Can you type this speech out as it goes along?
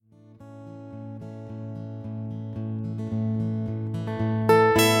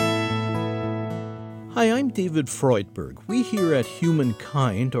Hi, I'm David Freudberg. We here at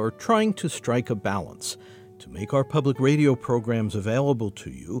Humankind are trying to strike a balance to make our public radio programs available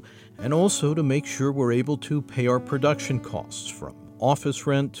to you and also to make sure we're able to pay our production costs, from office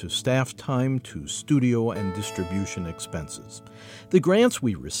rent to staff time to studio and distribution expenses. The grants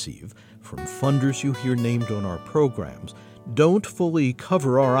we receive from funders you hear named on our programs don't fully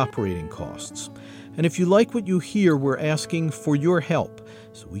cover our operating costs. And if you like what you hear, we're asking for your help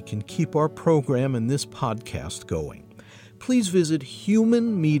so we can keep our program and this podcast going. Please visit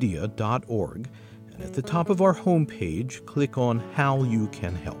humanmedia.org, and at the top of our homepage, click on How You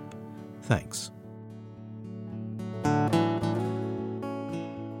Can Help. Thanks.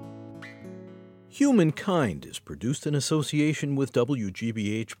 Humankind is produced in association with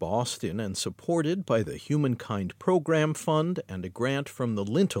WGBH Boston and supported by the Humankind Program Fund and a grant from the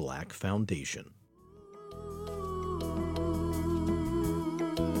Lintillac Foundation.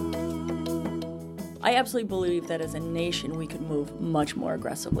 I absolutely believe that as a nation we could move much more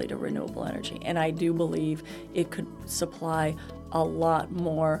aggressively to renewable energy, and I do believe it could supply a lot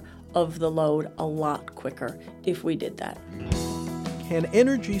more of the load a lot quicker if we did that. Can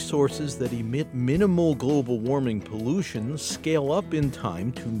energy sources that emit minimal global warming pollution scale up in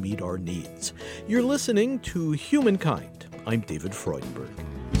time to meet our needs? You're listening to Humankind. I'm David Freudberg.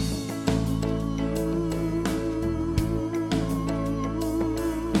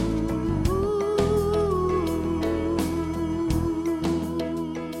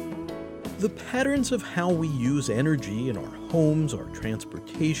 The patterns of how we use energy in our homes, our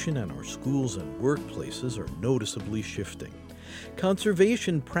transportation, and our schools and workplaces are noticeably shifting.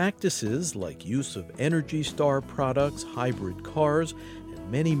 Conservation practices like use of Energy Star products, hybrid cars,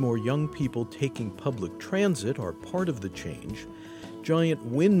 and many more young people taking public transit are part of the change. Giant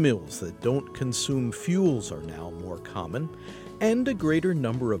windmills that don't consume fuels are now more common, and a greater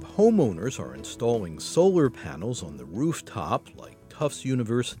number of homeowners are installing solar panels on the rooftop, like Tufts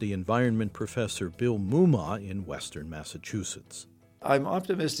University environment professor Bill Muma in western Massachusetts. I'm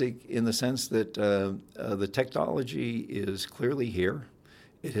optimistic in the sense that the technology is clearly here.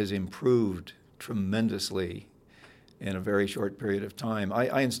 It has improved tremendously in a very short period of time.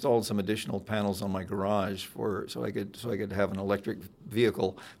 I installed some additional panels on my garage so I could have an electric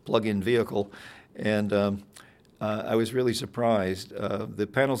vehicle, plug-in vehicle, and I was really surprised. The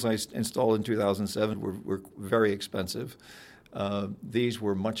panels I installed in 2007 were very expensive. These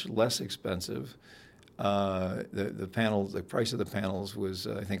were much less expensive. The price of the panels was,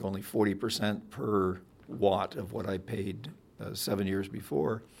 I think, only 40% per watt of what I paid 7 years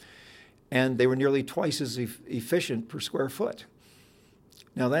before, and they were nearly twice as efficient per square foot.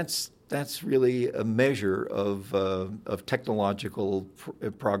 Now that's really a measure of technological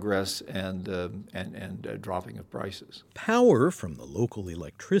progress and dropping of prices. Power from the local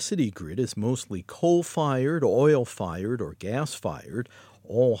electricity grid is mostly coal-fired, oil-fired, or gas-fired,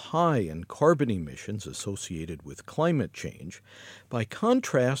 all high in carbon emissions associated with climate change. By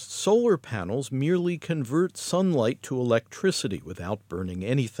contrast, solar panels merely convert sunlight to electricity without burning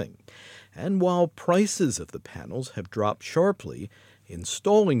anything. And while prices of the panels have dropped sharply,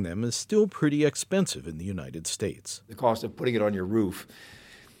 installing them is still pretty expensive in the United States. The cost of putting it on your roof,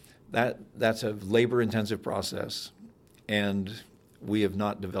 that's a labor-intensive process, and we have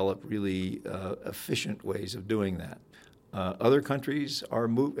not developed really efficient ways of doing that. Other countries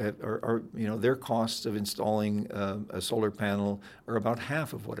their costs of installing a solar panel are about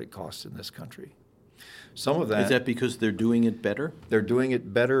half of what it costs in this country. Some of that is that because they're doing it better? They're doing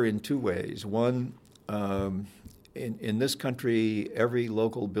it better in two ways. One, in this country, every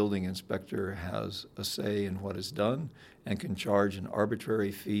local building inspector has a say in what is done and can charge an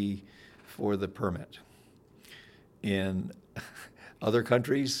arbitrary fee for the permit. In other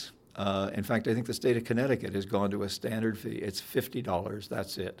countries, in fact, I think the state of Connecticut has gone to a standard fee. It's $50,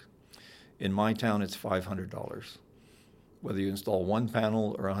 that's it. In my town, it's $500, whether you install one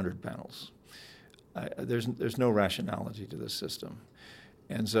panel or 100 panels. There's no rationality to this system.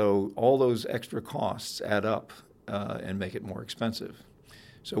 And so all those extra costs add up and make it more expensive.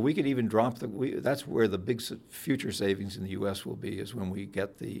 So we could even drop that's where the big future savings in the U.S. will be, is when we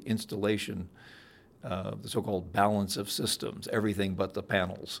get the installation, the so-called balance of systems, everything but the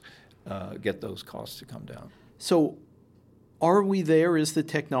panels, get those costs to come down. So are we there? Is the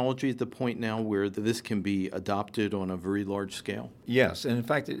technology at the point now where this can be adopted on a very large scale? Yes, and in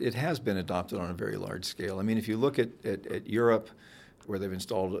fact, it has been adopted on a very large scale. I mean, if you look at Europe, where they've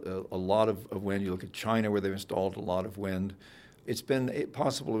installed a lot of wind, you look at China, where they've installed a lot of wind, it's been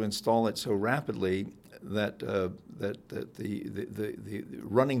possible to install it so rapidly the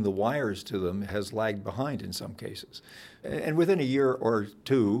running the wires to them has lagged behind in some cases. And within a year or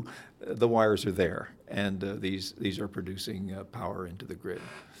two, the wires are there, and these are producing power into the grid.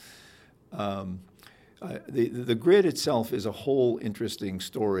 The grid itself is a whole interesting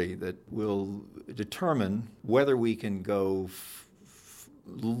story that will determine whether we can go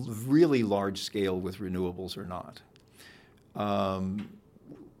really large scale with renewables or not.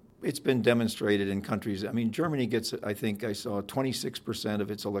 It's been demonstrated in countries. I mean, Germany gets, I think I saw 26% of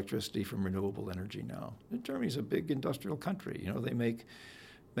its electricity from renewable energy now. Germany's a big industrial country. You know, they make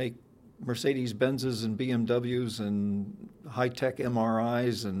Mercedes-Benzes and BMWs and high-tech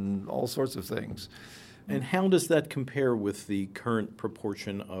MRIs and all sorts of things. And how does that compare with the current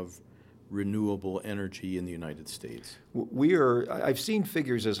proportion of renewable energy in the United States? I've seen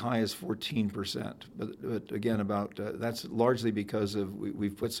figures as high as 14%, but again, that's largely because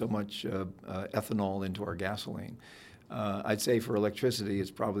we've put so much ethanol into our gasoline. I'd say for electricity,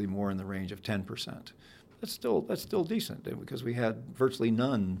 it's probably more in the range of 10%. That's still decent because we had virtually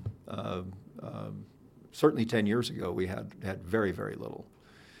none. Certainly 10 years ago, we had very, very little.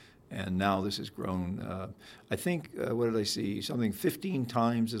 And now this has grown. I think, what did I see? Something 15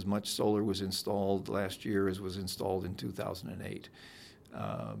 times as much solar was installed last year as was installed in 2008.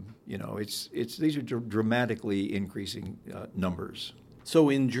 These are dramatically increasing numbers. So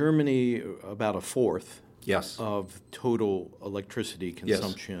in Germany, about a fourth yes. of total electricity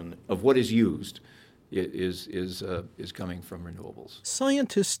consumption yes. of what is used is coming from renewables.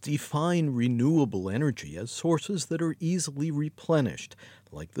 Scientists define renewable energy as sources that are easily replenished,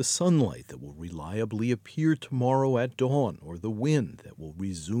 like the sunlight that will reliably appear tomorrow at dawn, or the wind that will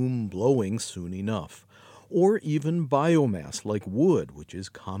resume blowing soon enough, or even biomass like wood, which is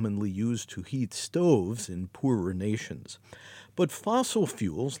commonly used to heat stoves in poorer nations. But fossil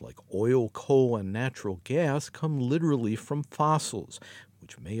fuels like oil, coal, and natural gas come literally from fossils,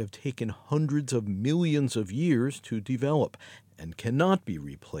 which may have taken hundreds of millions of years to develop and cannot be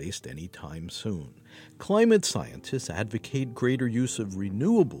replaced anytime soon. Climate scientists advocate greater use of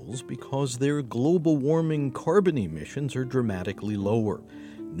renewables because their global warming carbon emissions are dramatically lower.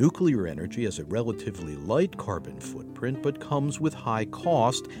 Nuclear energy has a relatively light carbon footprint but comes with high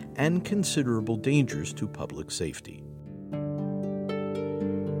cost and considerable dangers to public safety.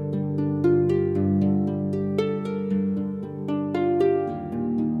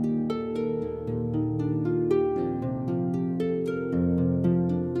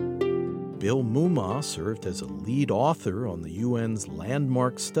 Bill Muma served as a lead author on the UN's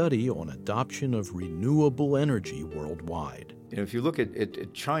landmark study on adoption of renewable energy worldwide. If you look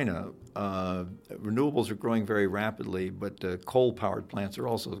at China, renewables are growing very rapidly, but coal-powered plants are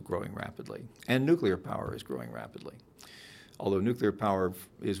also growing rapidly, and nuclear power is growing rapidly. Although nuclear power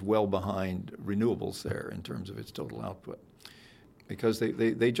is well behind renewables there in terms of its total output, because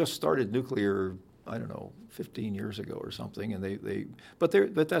they just started nuclear, I don't know, 15 years ago or something, and but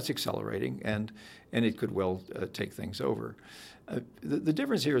that's accelerating, and it could well take things over. The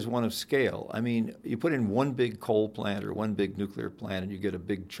difference here is one of scale. I mean, you put in one big coal plant or one big nuclear plant, and you get a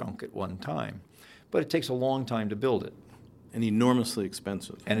big chunk at one time, but it takes a long time to build it, and enormously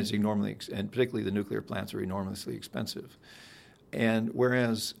expensive. And it's and particularly the nuclear plants are enormously expensive. And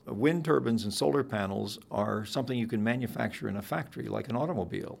whereas wind turbines and solar panels are something you can manufacture in a factory, like an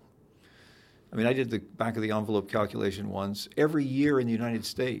automobile. I mean, I did the back-of-the-envelope calculation once. Every year in the United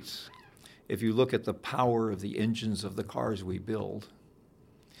States, if you look at the power of the engines of the cars we build,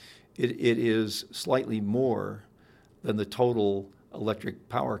 it is slightly more than the total electric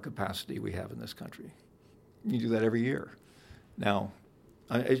power capacity we have in this country. You do that every year. Now,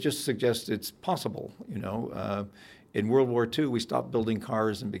 it just suggests it's possible, you know. In World War II, we stopped building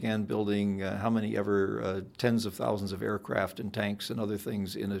cars and began building tens of thousands of aircraft and tanks and other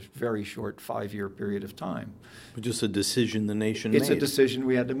things in a very short 5-year period of time. But just a decision the nation made. It's a decision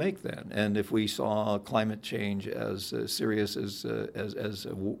we had to make then. And if we saw climate change as serious as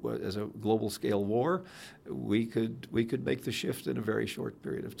a global scale war, we could make the shift in a very short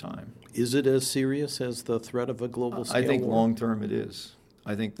period of time. Is it as serious as the threat of a global scale war? I think long term it is.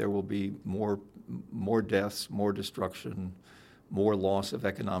 I think there will be more deaths, more destruction, more loss of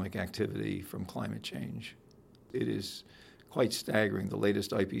economic activity from climate change. It is quite staggering. The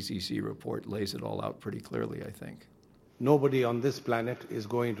latest IPCC report lays it all out pretty clearly, I think. Nobody on this planet is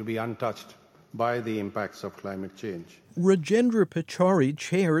going to be untouched by the impacts of climate change. Rajendra Pachauri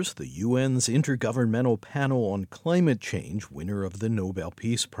chairs the UN's Intergovernmental Panel on Climate Change, winner of the Nobel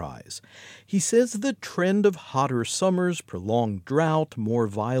Peace Prize. He says the trend of hotter summers, prolonged drought, more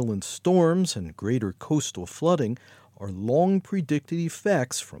violent storms, and greater coastal flooding are long-predicted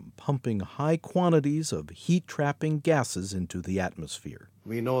effects from pumping high quantities of heat-trapping gases into the atmosphere.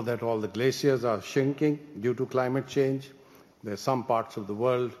 We know that all the glaciers are shrinking due to climate change. There are some parts of the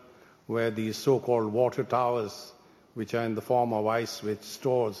world where these so-called water towers, which are in the form of ice which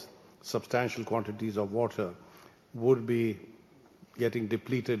stores substantial quantities of water, would be getting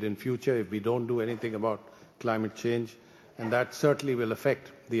depleted in future if we don't do anything about climate change. And that certainly will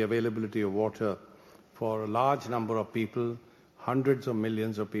affect the availability of water for a large number of people, hundreds of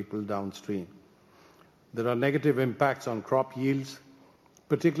millions of people downstream. There are negative impacts on crop yields,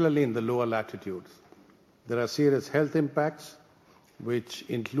 particularly in the lower latitudes. There are serious health impacts, which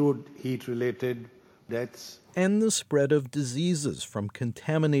include heat-related deaths. And the spread of diseases from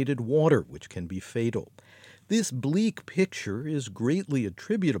contaminated water, which can be fatal. This bleak picture is greatly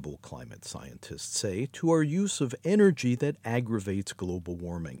attributable, climate scientists say, to our use of energy that aggravates global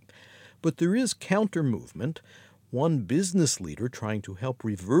warming. But there is counter-movement. One business leader trying to help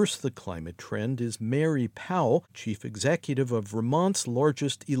reverse the climate trend is Mary Powell, chief executive of Vermont's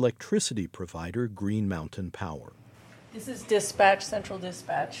largest electricity provider, Green Mountain Power. This is dispatch, central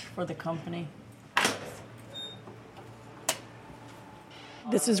dispatch for the company.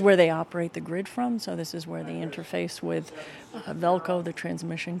 This is where they operate the grid from, so this is where they interface with Velco, the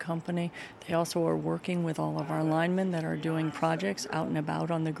transmission company. They also are working with all of our linemen that are doing projects out and about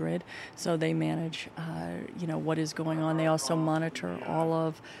on the grid, so they manage what is going on. They also monitor all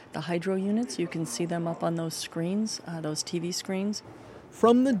of the hydro units. You can see them up on those screens, those TV screens.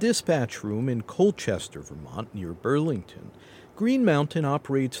 From the dispatch room in Colchester, Vermont, near Burlington, Green Mountain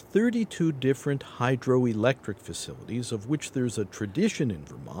operates 32 different hydroelectric facilities, of which there's a tradition in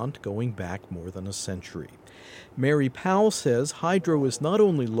Vermont going back more than a century. Mary Powell says hydro is not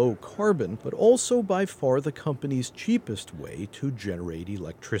only low carbon, but also by far the company's cheapest way to generate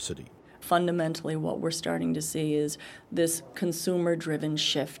electricity. Fundamentally, what we're starting to see is this consumer-driven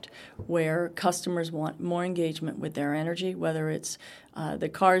shift where customers want more engagement with their energy, whether it's the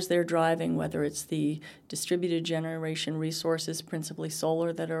cars they're driving, whether it's the distributed generation resources, principally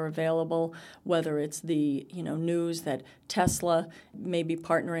solar, that are available, whether it's the news that Tesla may be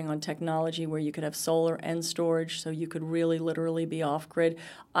partnering on technology where you could have solar and storage, so you could really literally be off-grid.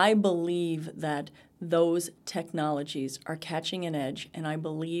 I believe that those technologies are catching an edge, and I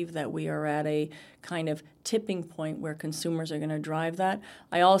believe that we are at a kind of tipping point where consumers are going to drive that.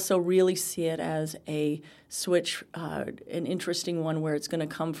 I also really see it as a switch, an interesting one where it's going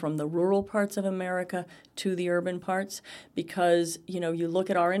to come from the rural parts of America to the urban parts, because, you look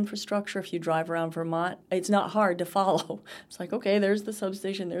at our infrastructure, if you drive around Vermont, it's not hard to follow. It's like, okay, there's the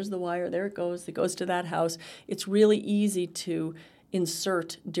substation, there's the wire, there it goes to that house. It's really easy to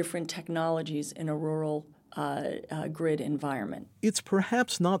insert different technologies in a rural grid environment. It's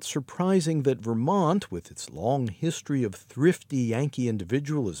perhaps not surprising that Vermont, with its long history of thrifty Yankee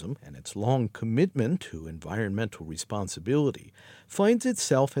individualism and its long commitment to environmental responsibility, finds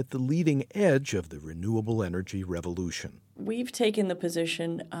itself at the leading edge of the renewable energy revolution. We've taken the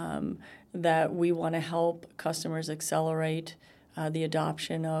position that we want to help customers accelerate the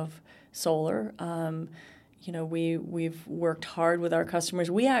adoption of solar. We've worked hard with our customers.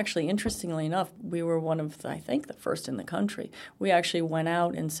 We actually, interestingly enough, we were one of, I think, the first in the country. We actually went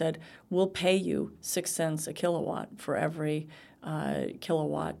out and said, we'll pay you 6 cents a kilowatt for every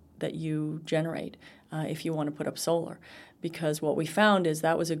kilowatt that you generate if you want to put up solar. Because what we found is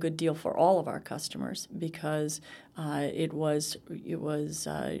that was a good deal for all of our customers, because it was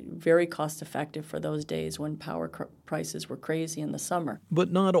very cost effective for those days when power prices were crazy in the summer.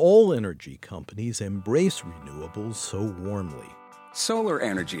 But not all energy companies embrace renewables so warmly. Solar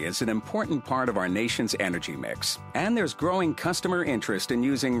energy is an important part of our nation's energy mix, and there's growing customer interest in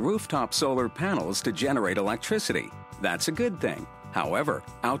using rooftop solar panels to generate electricity. That's a good thing. However,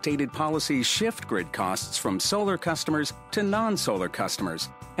 outdated policies shift grid costs from solar customers to non-solar customers,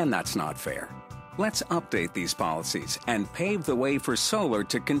 and that's not fair. Let's update these policies and pave the way for solar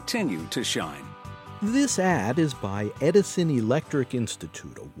to continue to shine. This ad is by Edison Electric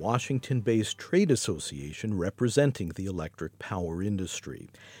Institute, a Washington-based trade association representing the electric power industry.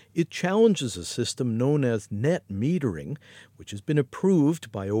 It challenges a system known as net metering, which has been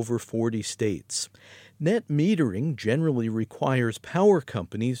approved by over 40 states. Net metering generally requires power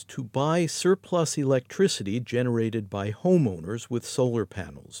companies to buy surplus electricity generated by homeowners with solar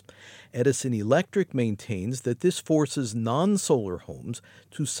panels. Edison Electric maintains that this forces non-solar homes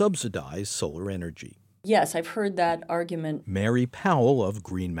to subsidize solar energy. Yes, I've heard that argument. Mary Powell of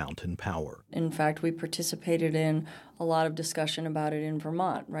Green Mountain Power. In fact, we participated in a lot of discussion about it in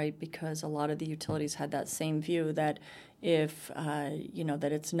Vermont, right? Because a lot of the utilities had that same view that if,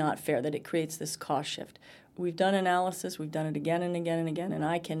 that it's not fair, that it creates this cost shift. We've done analysis. We've done it again and again and again, and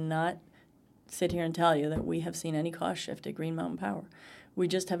I cannot sit here and tell you that we have seen any cost shift at Green Mountain Power. We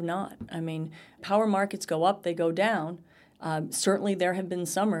just have not. I mean, power markets go up, they go down. Certainly there have been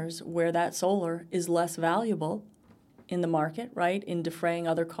summers where that solar is less valuable in the market, right, in defraying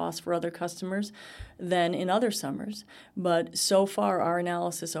other costs for other customers than in other summers. But so far, our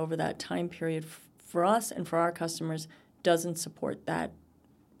analysis over that time period for us and for our customers doesn't support that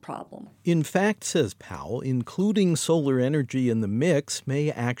problem. In fact, says Powell, including solar energy in the mix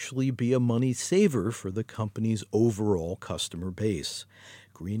may actually be a money saver for the company's overall customer base.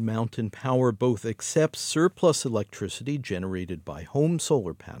 Green Mountain Power both accepts surplus electricity generated by home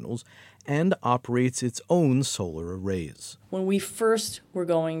solar panels and operates its own solar arrays. When we first were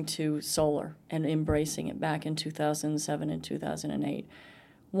going to solar and embracing it back in 2007 and 2008,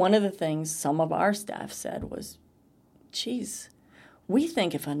 one of the things some of our staff said was, geez, we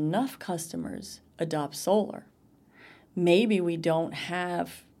think if enough customers adopt solar, maybe we don't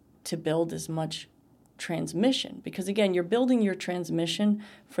have to build as much transmission. Because again, you're building your transmission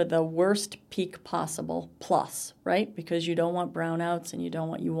for the worst peak possible plus, right? Because you don't want brownouts and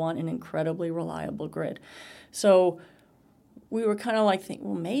you want an incredibly reliable grid. So we were kind of like thinking,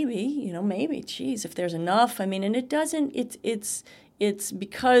 well, maybe, geez, if there's enough. I mean, and it doesn't, it's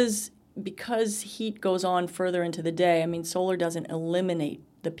because heat goes on further into the day. I mean, solar doesn't eliminate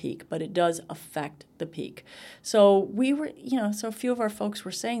the peak, but it does affect the peak. So we were, so a few of our folks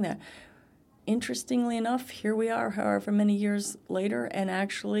were saying that. Interestingly enough, here we are however many years later, and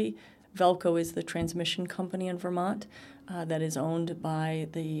actually Velco is the transmission company in Vermont that is owned by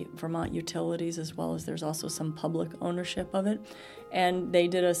the Vermont utilities, as well as there's also some public ownership of it. And they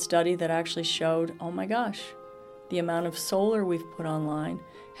did a study that actually showed, oh my gosh, the amount of solar we've put online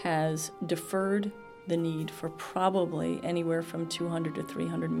has deferred the need for probably anywhere from $200 to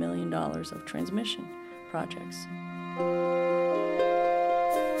 $300 million of transmission projects.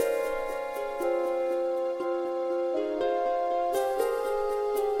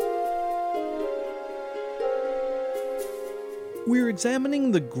 We're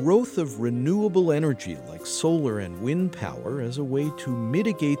examining the growth of renewable energy like solar and wind power as a way to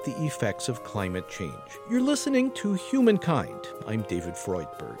mitigate the effects of climate change. You're listening to Humankind. I'm David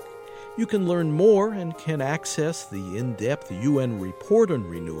Freudberg. You can learn more and can access the in-depth UN report on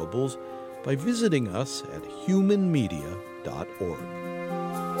renewables by visiting us at humanmedia.org.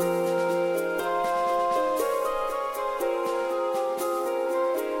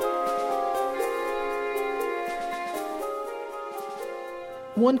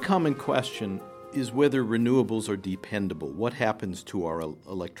 One common question is whether renewables are dependable. What happens to our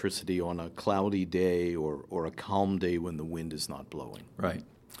electricity on a cloudy day or a calm day when the wind is not blowing? Right.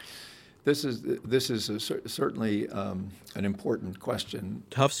 This is certainly an important question.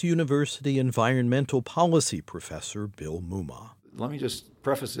 Tufts University environmental policy professor Bill Muma. Let me just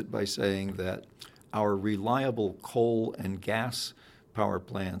preface it by saying that our reliable coal and gas power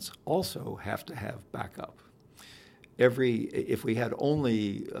plants also have to have backup. If we had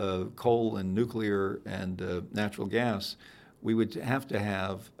only coal and nuclear and natural gas, we would have to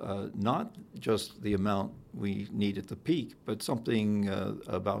have not just the amount we need at the peak, but something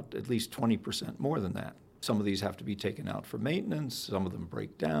about at least 20% more than that. Some of these have to be taken out for maintenance. Some of them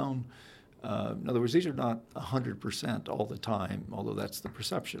break down. In other words, these are not 100% all the time, although that's the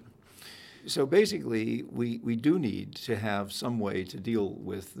perception. So basically, we do need to have some way to deal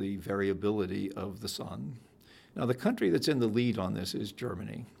with the variability of the sun. Now, the country that's in the lead on this is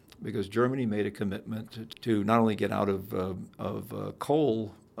Germany, because Germany made a commitment to not only get out of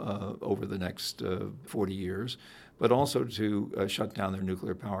coal over the next 40 years, but also to shut down their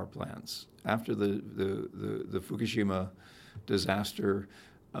nuclear power plants. After the Fukushima disaster,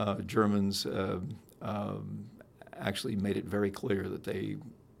 Germans actually made it very clear that they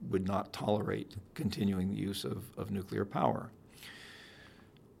would not tolerate continuing the use of nuclear power.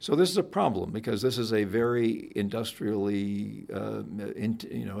 So this is a problem because this is a very industrially,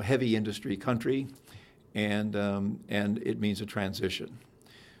 heavy industry country, and it means a transition.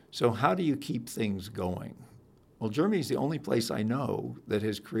 So how do you keep things going? Well, Germany is the only place I know that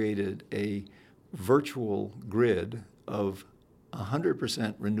has created a virtual grid of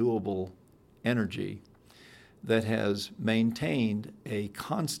 100% renewable energy that has maintained a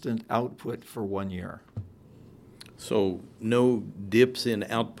constant output for 1 year. So no dips in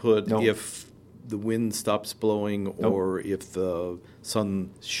output No. if the wind stops blowing or if the sun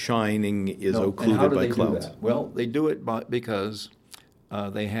shining is occluded by clouds. Do that? Well, they do it because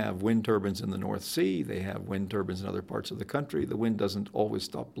they have wind turbines in the North Sea. They have wind turbines in other parts of the country. The wind doesn't always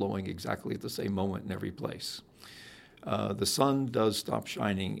stop blowing exactly at the same moment in every place. The sun does stop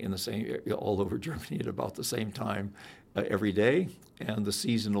shining in the same all over Germany at about the same time every day, and the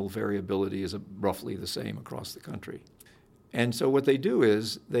seasonal variability is roughly the same across the country. And so what they do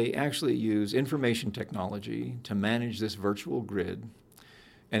is they actually use information technology to manage this virtual grid,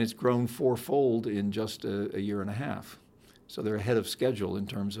 and it's grown fourfold in just a year and a half. So they're ahead of schedule in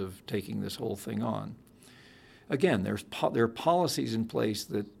terms of taking this whole thing on. Again, there are policies in place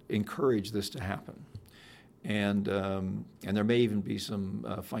that encourage this to happen. And there may even be some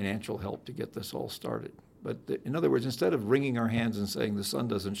financial help to get this all started. But in other words, instead of wringing our hands and saying the sun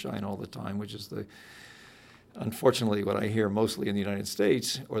doesn't shine all the time, which is unfortunately what I hear mostly in the United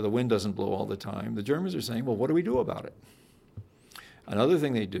States, or the wind doesn't blow all the time, the Germans are saying, well, what do we do about it? Another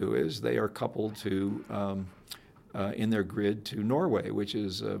thing they do is they are coupled to, in their grid, to Norway, which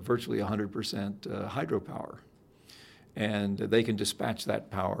is virtually 100% hydropower. And they can dispatch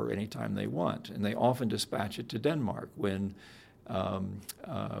that power anytime they want. And they often dispatch it to Denmark when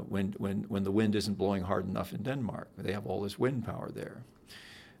the wind isn't blowing hard enough in Denmark. They have all this wind power there.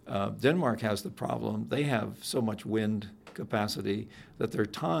 Denmark has the problem, they have so much wind capacity that there are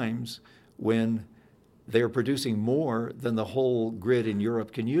times when they are producing more than the whole grid in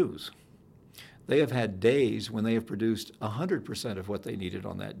Europe can use. They have had days when they have produced 100% of what they needed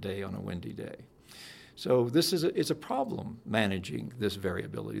on that day on a windy day. So it's a problem managing this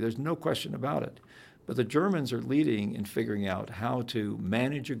variability. There's no question about it. But the Germans are leading in figuring out how to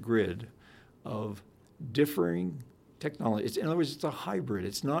manage a grid of differing technology. In other words, it's a hybrid.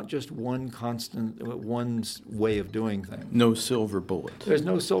 It's not just one way of doing things. No silver bullet. There's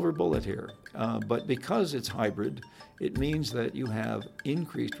no silver bullet here. But because it's hybrid, it means that you have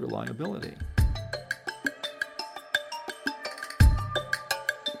increased reliability.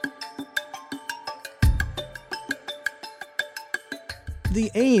 The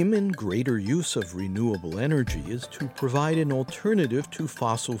aim in greater use of renewable energy is to provide an alternative to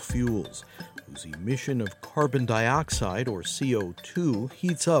fossil fuels, whose emission of carbon dioxide, or CO2,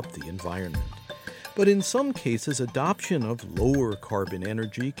 heats up the environment. But in some cases, adoption of lower carbon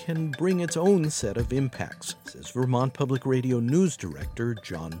energy can bring its own set of impacts, says Vermont Public Radio News Director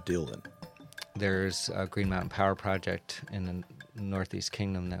John Dillon. There's a Green Mountain Power Project in the Northeast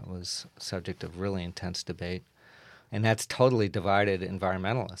Kingdom that was subject of really intense debate. And that's totally divided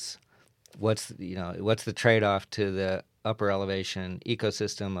environmentalists. What's the trade-off to the upper elevation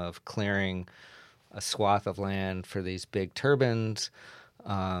ecosystem of clearing a swath of land for these big turbines?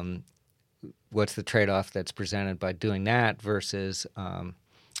 What's the trade-off that's presented by doing that versus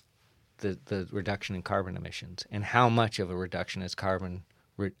the reduction in carbon emissions? And how much of a reduction is carbon?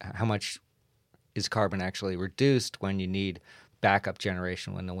 How much is carbon actually reduced when you need backup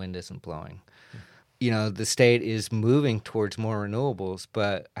generation when the wind isn't blowing? The state is moving towards more renewables,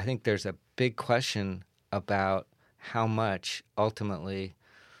 but I think there's a big question about how much ultimately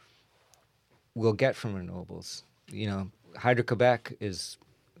we'll get from renewables. Hydro-Quebec is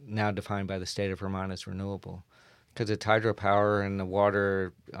now defined by the state of Vermont as renewable because it's hydropower and the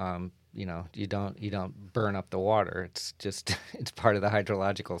water. You don't burn up the water. It's just it's part of the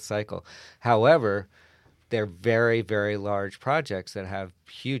hydrological cycle. However, they're very, very large projects that have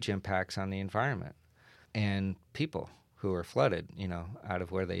huge impacts on the environment and people who are flooded, out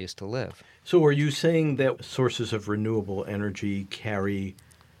of where they used to live. So are you saying that sources of renewable energy carry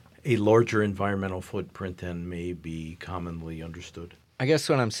a larger environmental footprint than may be commonly understood? I guess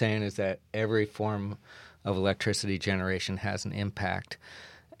what I'm saying is that every form of electricity generation has an impact,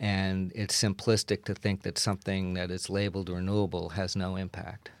 and it's simplistic to think that something that is labeled renewable has no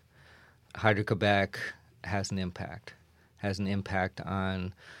impact. Hydro-Quebec has an impact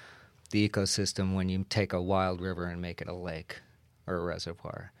on the ecosystem when you take a wild river and make it a lake or a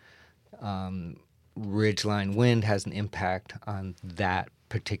reservoir. Ridgeline wind has an impact on that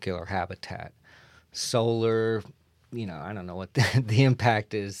particular habitat. Solar, I don't know what the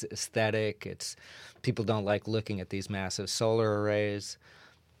impact is. Aesthetic, people don't like looking at these massive solar arrays,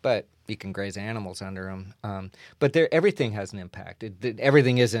 but you can graze animals under them. But everything has an impact.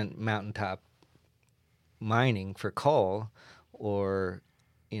 Everything isn't mountaintop mining for coal or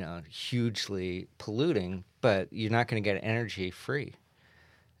hugely polluting, but you're not going to get energy free.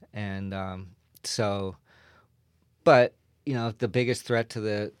 And the biggest threat to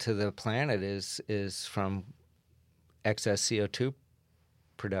the planet is from excess CO2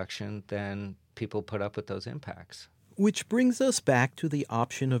 production. Then people put up with those impacts. Which brings us back to the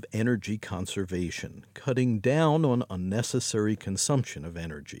option of energy conservation, cutting down on unnecessary consumption of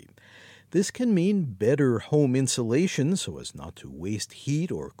energy. This can mean better home insulation so as not to waste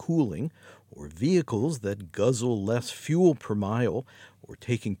heat or cooling, or vehicles that guzzle less fuel per mile, or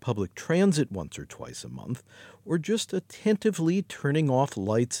taking public transit once or twice a month, or just attentively turning off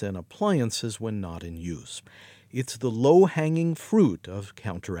lights and appliances when not in use. It's the low-hanging fruit of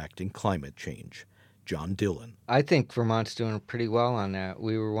counteracting climate change. John Dillon. I think Vermont's doing pretty well on that.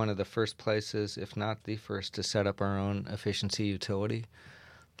 We were one of the first places, if not the first, to set up our own efficiency utility,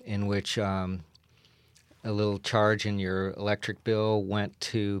 in which a little charge in your electric bill went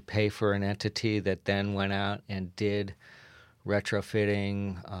to pay for an entity that then went out and did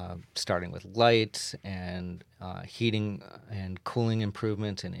retrofitting, starting with lights and heating and cooling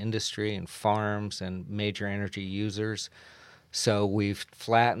improvements in industry and farms and major energy users. So we've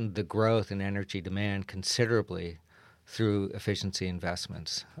flattened the growth in energy demand considerably through efficiency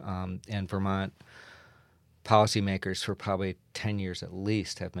investments. And Vermont policymakers for probably 10 years at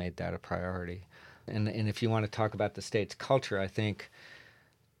least have made that a priority. And if you want to talk about the state's culture, I think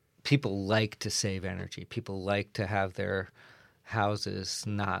people like to save energy. People like to have their houses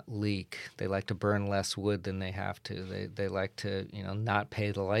not leak. They like to burn less wood than they have to. They like to, not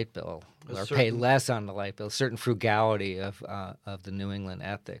pay the light bill or pay less on the light bill. A certain frugality of the New England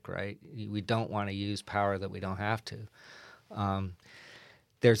ethic, right? We don't want to use power that we don't have to.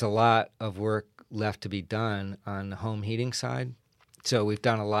 There's a lot of work left to be done on the home heating side. So we've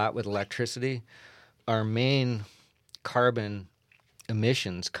done a lot with electricity. Our main carbon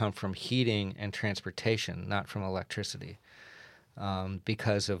emissions come from heating and transportation, not from electricity.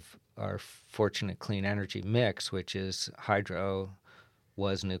 Because of our fortunate clean energy mix, which is hydro,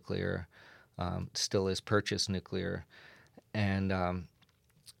 was nuclear, still is purchased nuclear. And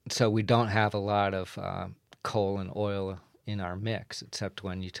so we don't have a lot of coal and oil in our mix, except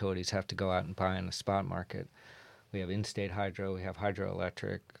when utilities have to go out and buy in the spot market. We have in-state hydro, we have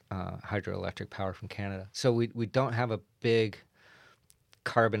hydroelectric power from Canada. So we don't have a big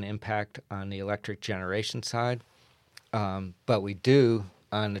carbon impact on the electric generation side. But we do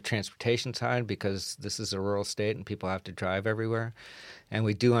on the transportation side because this is a rural state and people have to drive everywhere. And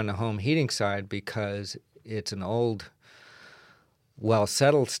we do on the home heating side because it's an old,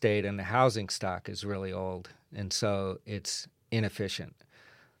 well-settled state and the housing stock is really old. And so it's inefficient.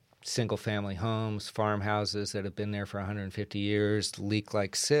 Single-family homes, farmhouses that have been there for 150 years leak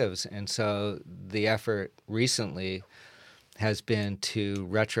like sieves. And so the effort recently has been to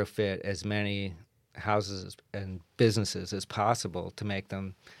retrofit as many houses and businesses as possible to make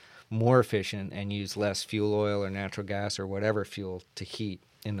them more efficient and use less fuel oil or natural gas or whatever fuel to heat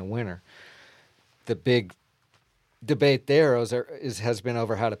in the winter. The big debate there has been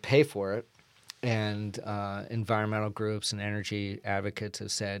over how to pay for it, and environmental groups and energy advocates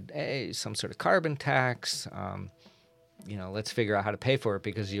have said, hey, some sort of carbon tax, let's figure out how to pay for it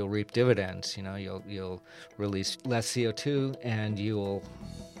because you'll reap dividends. You'll release less CO2 and you'll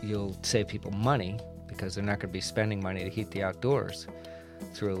save people money because they're not going to be spending money to heat the outdoors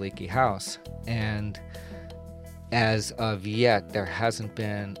through a leaky house. And as of yet, there hasn't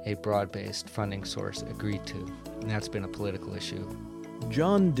been a broad-based funding source agreed to, and that's been a political issue.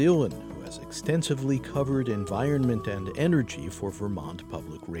 John Dillon, who has extensively covered environment and energy for Vermont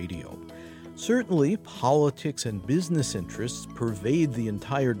Public Radio. Certainly, politics and business interests pervade the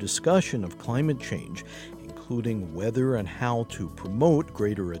entire discussion of climate change, including whether and how to promote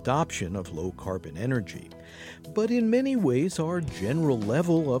greater adoption of low-carbon energy. But in many ways, our general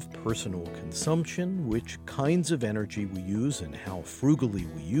level of personal consumption, which kinds of energy we use and how frugally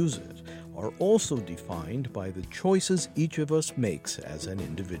we use it, are also defined by the choices each of us makes as an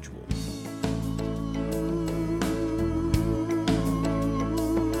individual.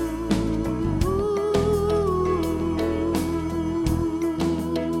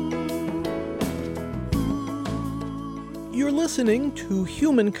 You're listening to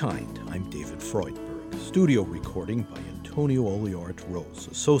Humankind. I'm David Freudberg. Studio recording by Antonio Oliart Rose,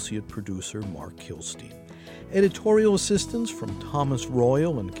 associate producer Mark Kilstein. Editorial assistance from Thomas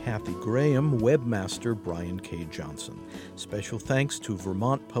Royal and Kathy Graham, webmaster Brian K. Johnson. Special thanks to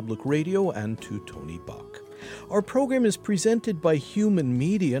Vermont Public Radio and to Tony Buck. Our program is presented by Human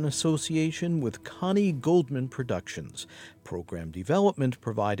Media in association with Connie Goldman Productions. Program development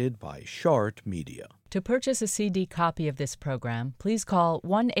provided by Shart Media. To purchase a CD copy of this program, please call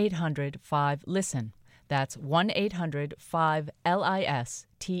 1-800-5-LISTEN. That's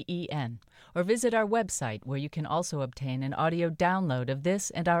 1-800-5-LISTEN. Or visit our website where you can also obtain an audio download of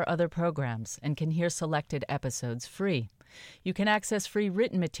this and our other programs and can hear selected episodes free. You can access free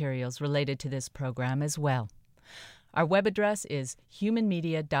written materials related to this program as well. Our web address is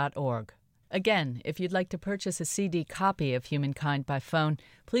humanmedia.org. Again, if you'd like to purchase a CD copy of Humankind by phone,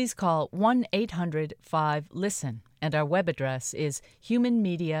 please call 1-800-5-LISTEN, and our web address is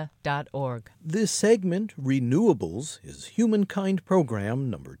humanmedia.org. This segment, Renewables, is Humankind Program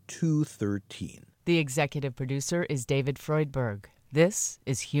number 213. The executive producer is David Freudberg. This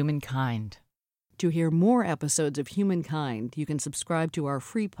is Humankind. To hear more episodes of Humankind, you can subscribe to our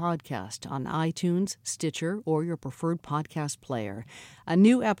free podcast on iTunes, Stitcher, or your preferred podcast player. A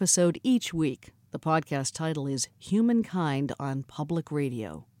new episode each week. The podcast title is Humankind on Public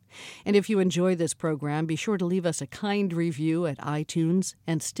Radio. And if you enjoy this program, be sure to leave us a kind review at iTunes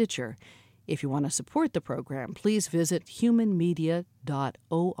and Stitcher. If you want to support the program, please visit humanmedia.org.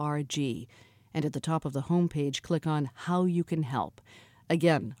 And at the top of the homepage, click on How You Can Help.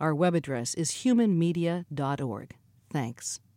 Again, our web address is humanmedia.org. Thanks.